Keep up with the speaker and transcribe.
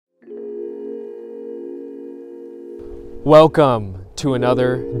Welcome to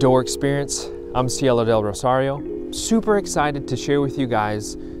another door experience. I'm Cielo del Rosario. Super excited to share with you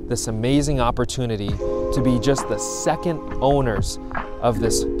guys this amazing opportunity to be just the second owners of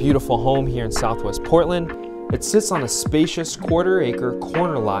this beautiful home here in Southwest Portland. It sits on a spacious quarter-acre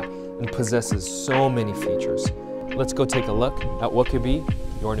corner lot and possesses so many features. Let's go take a look at what could be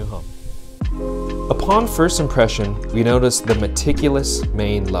your new home. Upon first impression, we notice the meticulous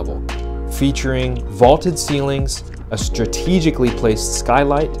main level, featuring vaulted ceilings, a strategically placed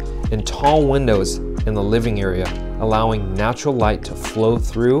skylight, and tall windows in the living area, allowing natural light to flow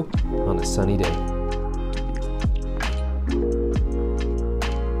through on a sunny day.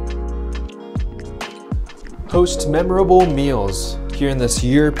 Host memorable meals here in this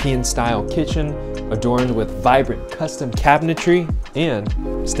European-style kitchen, adorned with vibrant custom cabinetry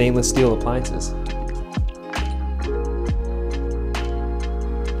and stainless steel appliances.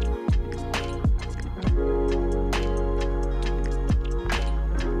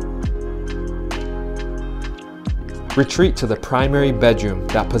 Retreat to the primary bedroom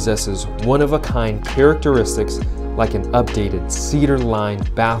that possesses one-of-a-kind characteristics like an updated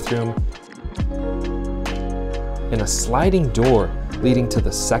cedar-lined bathroom and a sliding door leading to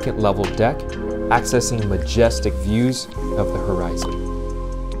the second-level deck, accessing majestic views of the horizon.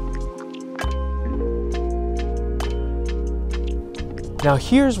 Now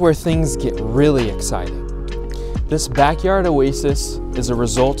here's where things get really exciting. This backyard oasis is a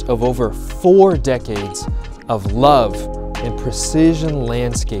result of over 4 decades of love and precision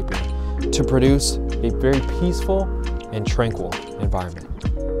landscaping to produce a very peaceful and tranquil environment.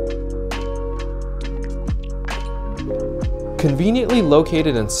 Conveniently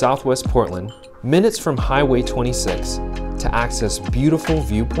located in Southwest Portland, minutes from Highway 26 to access beautiful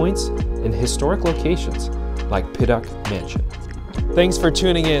viewpoints and historic locations like Piddock Mansion. Thanks for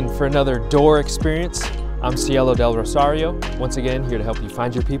tuning in for another door experience. I'm Cielo del Rosario, once again here to help you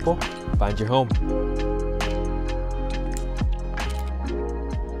find your people, find your home.